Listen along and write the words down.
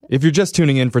If you're just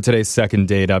tuning in for today's second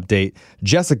date update,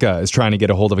 Jessica is trying to get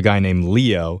a hold of a guy named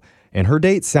Leo, and her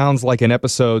date sounds like an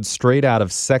episode straight out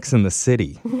of Sex and the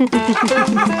City.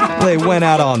 They went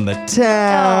out on the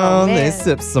town, they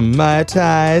sipped some Mai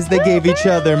Tais, they gave each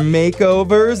other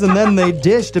makeovers, and then they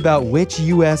dished about which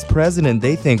U.S. president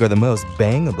they think are the most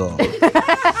bangable.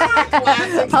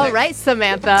 All right,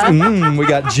 Samantha. We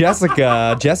got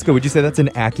Jessica. Jessica, would you say that's an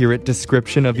accurate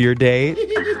description of your date?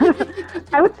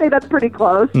 I would say that's pretty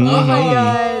close. Oh my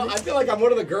God. I feel like I'm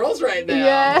one of the girls right now.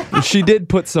 Yeah. She did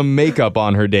put some makeup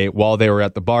on her date while they were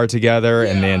at the bar together,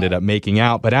 and they ended up making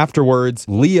out. But afterwards,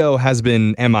 Leo has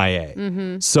been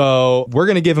MIA. So we're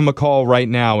going to give him a call right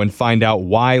now and find out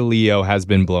why Leo has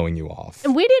been blowing you off.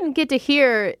 And we didn't get to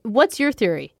hear, what's your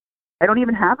theory? I don't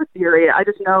even have a theory. I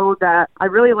just know that I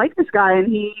really like this guy, and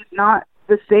he's not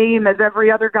the same as every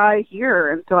other guy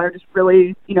here. And so I just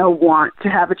really, want to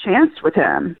have a chance with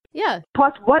him. Yeah.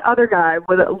 Plus, what other guy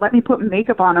would let me put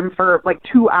makeup on him for like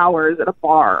 2 hours at a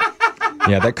bar?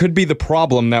 Yeah, that could be the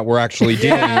problem that we're actually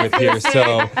dealing with here.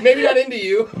 So Maybe not into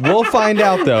you. we'll find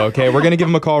out, though, okay? We're going to give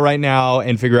him a call right now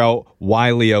and figure out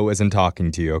why Leo isn't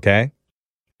talking to you, okay?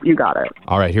 You got it.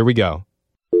 All right, here we go.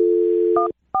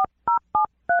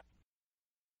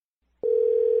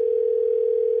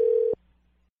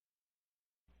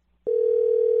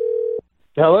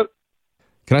 Hello?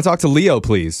 Can I talk to Leo,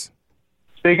 please?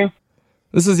 Speaking?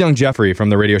 This is young Jeffrey from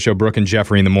the radio show Brooke and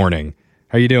Jeffrey in the Morning.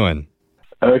 How you doing?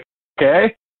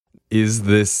 Okay. Is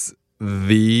this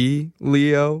the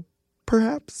Leo,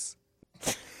 perhaps?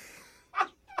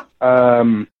 Who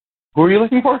are you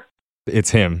looking for? It's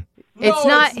him. It's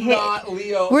not him. Not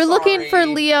Leo. We're looking sorry. for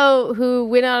Leo who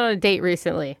went out on a date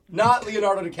recently. Not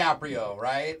Leonardo DiCaprio,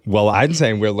 right? Well, I'm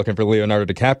saying we're looking for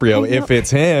Leonardo DiCaprio. If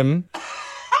it's him,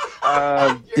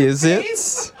 is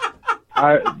it?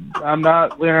 I'm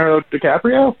not Leonardo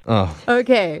DiCaprio. Oh,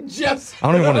 Okay. Just I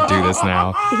don't even want to do this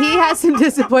now. He has some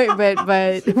disappointment,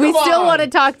 but we still on. want to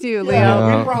talk to you, Leo.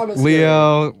 Yeah. We promise you. Leo,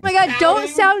 Oh my God, don't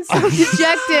sound so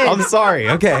dejected. I'm sorry.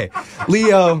 Okay.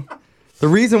 Leo, the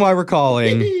reason why we're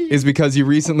calling is because you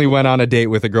recently went on a date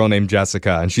with a girl named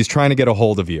Jessica, and she's trying to get a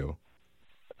hold of you.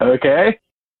 Okay.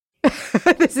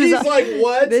 This He's is like,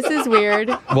 what? this is weird.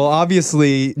 Well,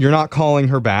 obviously, you're not calling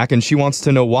her back, and she wants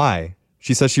to know why.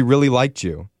 She says she really liked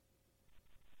you.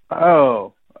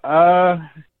 Oh.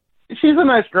 She's a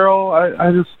nice girl.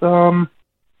 I just,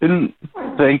 didn't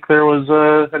think there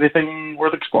was, anything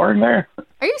worth exploring there.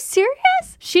 Are you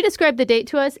serious? She described the date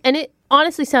to us, and it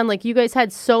honestly sounded like you guys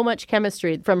had so much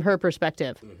chemistry from her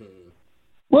perspective.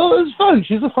 Well, it was fun.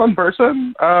 She's a fun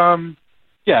person.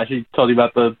 Yeah, she told you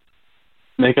about the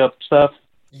makeup stuff.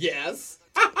 Yes.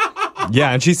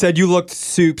 Yeah, and she said you looked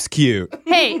soups cute.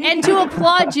 Hey, and to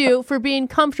applaud you for being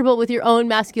comfortable with your own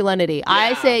masculinity.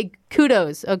 I say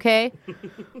kudos, okay?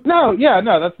 No,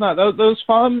 that's not. That was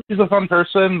fun. She's a fun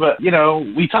person, but,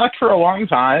 we talked for a long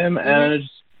time, and it's,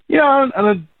 on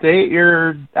a date,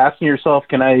 you're asking yourself,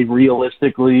 can I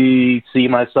realistically see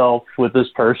myself with this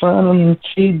person? And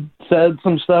she said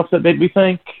some stuff that made me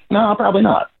think, no, probably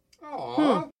not.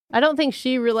 Aww. I don't think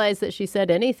she realized that she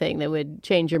said anything that would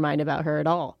change your mind about her at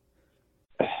all.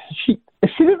 She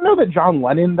didn't know that John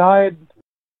Lennon died.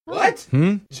 What?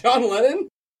 John Lennon?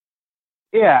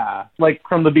 Yeah, like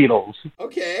from the Beatles.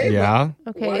 Okay. Yeah? Why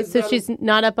Okay, is so that she's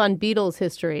not up on Beatles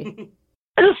history.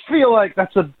 I just feel like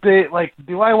that's a bit like,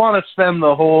 do I want to spend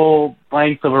the whole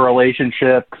length of a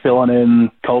relationship filling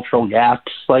in cultural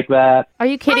gaps like that? Are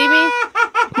you kidding me?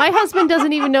 My husband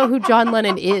doesn't even know who John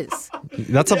Lennon is.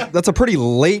 That's a pretty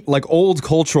late, old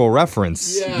cultural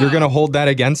reference. Yeah. You're going to hold that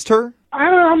against her?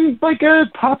 I'm like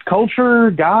a pop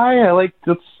culture guy.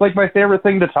 It's like my favorite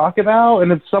thing to talk about,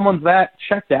 and if someone's that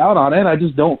checked out on it, I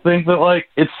just don't think that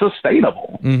it's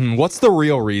sustainable. What's the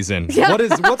real reason?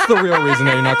 What's the real reason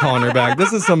that you're not calling her back?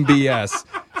 This is some BS.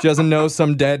 She doesn't know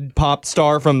some dead pop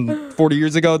star from 40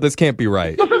 years ago? This can't be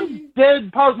right.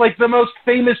 Dead pop, the most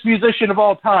famous musician of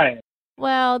all time.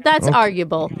 Well, that's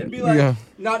arguable. It'd be like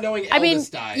not knowing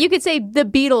Elvis died. You could say the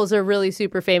Beatles are really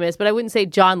super famous, but I wouldn't say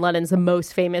John Lennon's the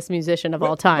most famous musician of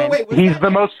all time. Wait, He's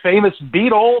the most famous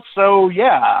Beatle, so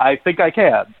yeah, I think I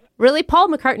can. Really? Paul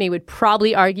McCartney would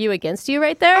probably argue against you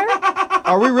right there?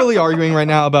 Are we really arguing right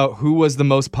now about who was the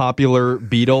most popular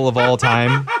Beatle of all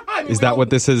time? Is that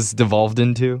what this has devolved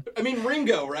into? I mean,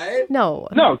 Ringo, right? No.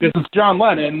 No, because it's John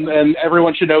Lennon, and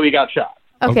everyone should know he got shot.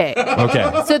 Okay.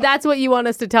 Okay. So that's what you want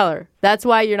us to tell her. That's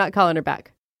why you're not calling her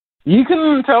back. You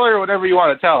can tell her whatever you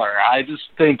want to tell her. I just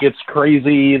think it's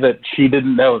crazy that she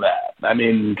didn't know that. I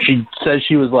mean, she says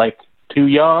she was too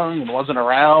young and wasn't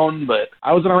around, but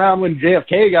I wasn't around when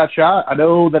JFK got shot. I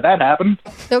know that happened.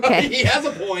 Okay. He has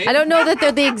a point. I don't know that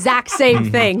they're the exact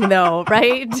same thing, though,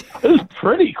 right? It was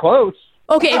pretty close.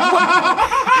 Okay.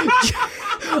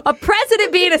 A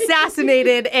president being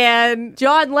assassinated and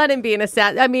John Lennon being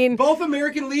assassinated. I mean, both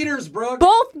American leaders, Brooke.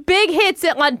 Both big hits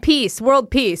on peace,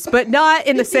 world peace, but not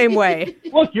in the same way.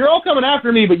 Look, you're all coming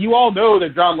after me, but you all know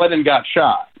that John Lennon got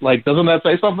shot. Like, doesn't that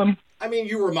say something? I mean,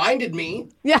 you reminded me.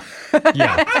 Yeah.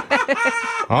 Yeah.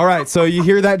 All right, so you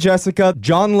hear that, Jessica?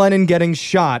 John Lennon getting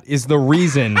shot is the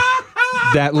reason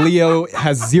that Leo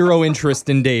has zero interest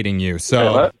in dating you.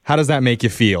 So how does that make you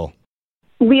feel?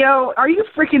 Leo, are you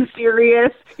freaking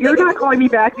serious? You're not calling me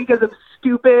back because of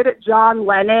stupid John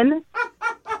Lennon?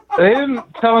 They didn't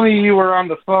tell me you were on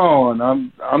the phone.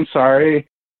 I'm sorry.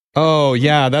 Oh,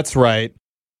 yeah, that's right.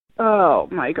 Oh,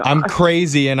 my God. I'm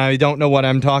crazy, and I don't know what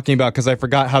I'm talking about because I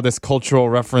forgot how this cultural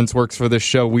reference works for this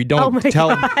show. We don't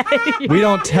tell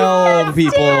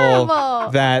people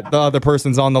terrible. that the other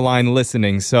person's on the line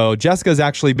listening. So Jessica's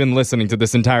actually been listening to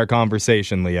this entire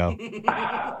conversation, Leo.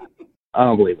 I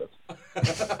don't believe it.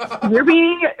 You're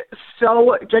being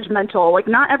so judgmental. Like,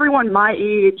 not everyone my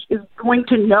age is going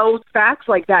to know facts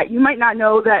like that. You might not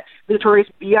know that the Notorious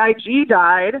B.I.G.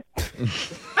 died.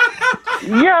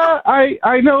 Yeah,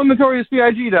 I know Notorious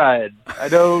B.I.G. died. I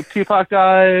know Tupac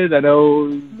died. I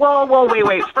know... Whoa,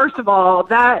 wait. First of all,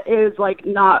 that is, like,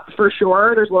 not for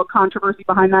sure. There's a little controversy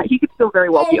behind that. He could still very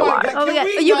well be alive. God. Can we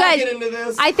You not guys, get into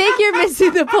this? I think you're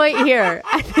missing the point here.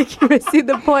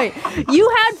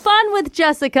 You had fun with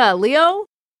Jessica, Leo.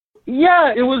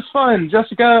 Yeah, it was fun.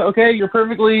 Jessica, okay, you're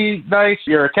perfectly nice.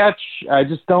 You're a catch. I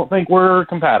just don't think we're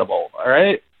compatible, all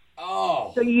right?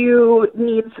 Oh. So you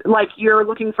need, like, you're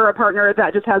looking for a partner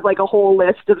that just has, like, a whole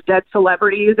list of dead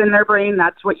celebrities in their brain.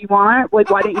 That's what you want?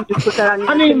 Like, why didn't you just put that on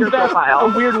your Tinder that's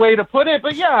profile? a weird way to put it,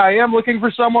 but yeah, I am looking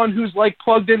for someone who's, like,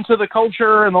 plugged into the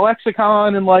culture and the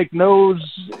lexicon and, like,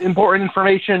 knows important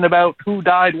information about who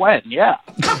died when, yeah.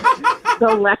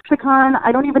 The lexicon?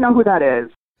 I don't even know who that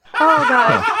is. Oh,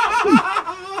 God.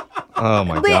 Oh,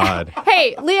 my God.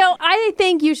 Hey, Leo, I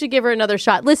think you should give her another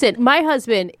shot. Listen, my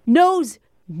husband knows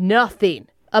nothing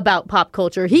about pop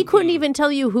culture. He couldn't even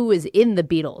tell you who was in the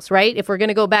Beatles, right? If we're going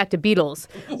to go back to Beatles.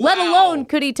 Wow. Let alone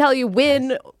could he tell you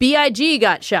when B.I.G.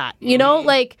 got shot, you know?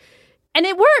 Like, and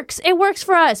it works. It works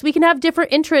for us. We can have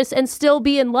different interests and still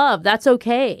be in love. That's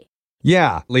okay.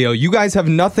 Yeah, Leo, you guys have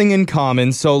nothing in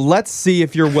common, so let's see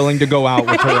if you're willing to go out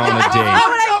with her on a date.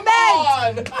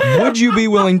 Would you be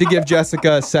willing to give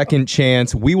Jessica a second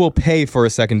chance? We will pay for a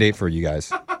second date for you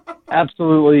guys.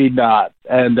 Absolutely not.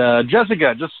 And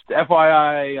Jessica, just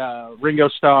FYI, Ringo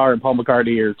Starr and Paul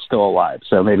McCartney are still alive,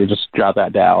 so maybe just jot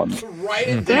that down. Write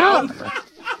it down.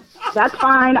 That's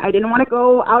fine. I didn't want to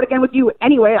go out again with you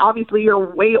anyway. Obviously,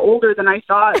 you're way older than I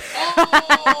thought.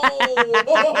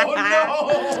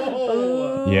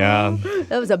 Oh, no. Yeah.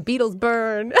 That was a Beatles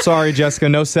burn. Sorry, Jessica,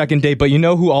 no second date. But you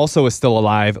know who also is still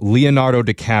alive? Leonardo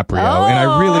DiCaprio. And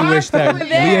I really wish that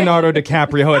Leonardo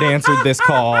DiCaprio had answered this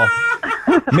call.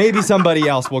 Maybe somebody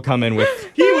else will come in with...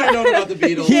 He would have known about the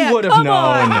Beatles. He would have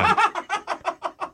known.